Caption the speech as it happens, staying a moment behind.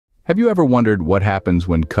Have you ever wondered what happens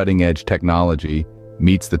when cutting-edge technology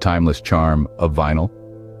meets the timeless charm of vinyl?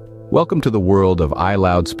 Welcome to the world of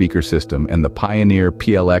iLoud speaker system and the Pioneer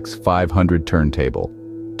PLX 500 turntable,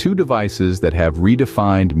 two devices that have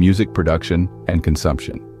redefined music production and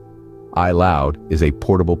consumption. iLoud is a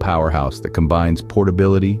portable powerhouse that combines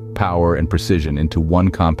portability, power, and precision into one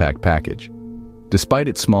compact package. Despite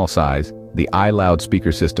its small size, the iLoud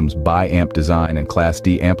speaker system's bi-amp design and Class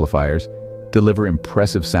D amplifiers deliver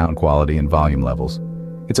impressive sound quality and volume levels.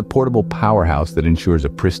 It's a portable powerhouse that ensures a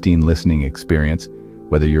pristine listening experience,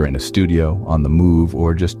 whether you're in a studio, on the move,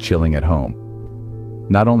 or just chilling at home.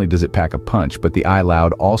 Not only does it pack a punch, but the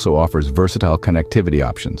iLoud also offers versatile connectivity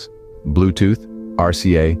options. Bluetooth,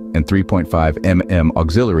 RCA, and 3.5mm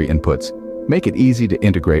auxiliary inputs make it easy to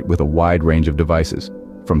integrate with a wide range of devices,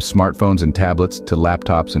 from smartphones and tablets to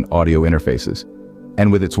laptops and audio interfaces. And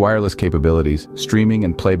with its wireless capabilities, streaming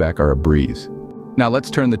and playback are a breeze. Now let's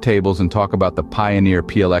turn the tables and talk about the Pioneer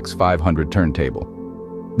PLX 500 turntable.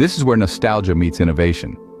 This is where nostalgia meets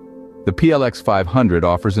innovation. The PLX 500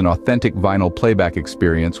 offers an authentic vinyl playback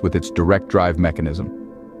experience with its direct drive mechanism,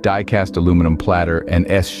 die-cast aluminum platter, and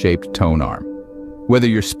S-shaped tone arm. Whether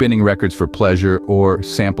you're spinning records for pleasure or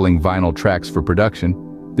sampling vinyl tracks for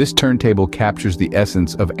production, this turntable captures the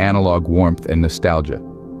essence of analog warmth and nostalgia.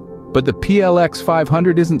 But the PLX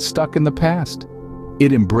 500 isn't stuck in the past.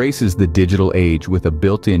 It embraces the digital age with a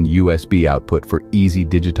built-in USB output for easy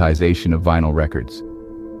digitization of vinyl records.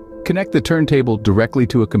 Connect the turntable directly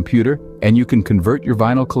to a computer, and you can convert your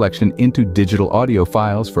vinyl collection into digital audio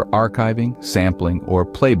files for archiving, sampling, or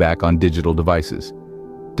playback on digital devices.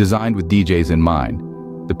 Designed with DJs in mind,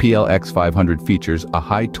 the PLX 500 features a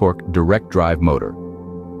high-torque direct drive motor,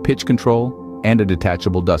 pitch control, and a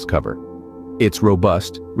detachable dust cover. It's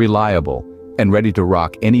robust, reliable, and ready to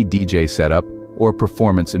rock any DJ setup or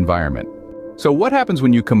performance environment. So what happens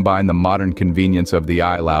when you combine the modern convenience of the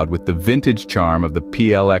iLoud with the vintage charm of the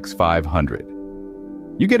PLX 500?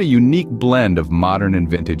 You get a unique blend of modern and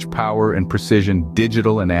vintage power and precision,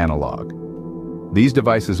 digital and analog. These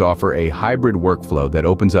devices offer a hybrid workflow that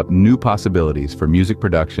opens up new possibilities for music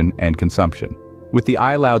production and consumption. With the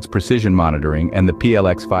iLoud's precision monitoring and the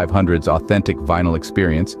PLX 500's authentic vinyl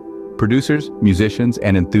experience, producers, musicians,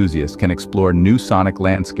 and enthusiasts can explore new sonic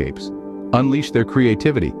landscapes, unleash their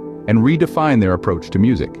creativity, and redefine their approach to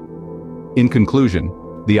music. In conclusion,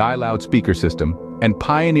 the iLoud speaker system and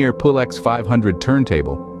Pioneer PLX 500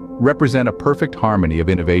 turntable represent a perfect harmony of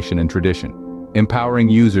innovation and tradition, empowering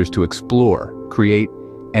users to explore, create,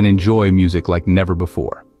 and enjoy music like never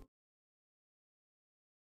before.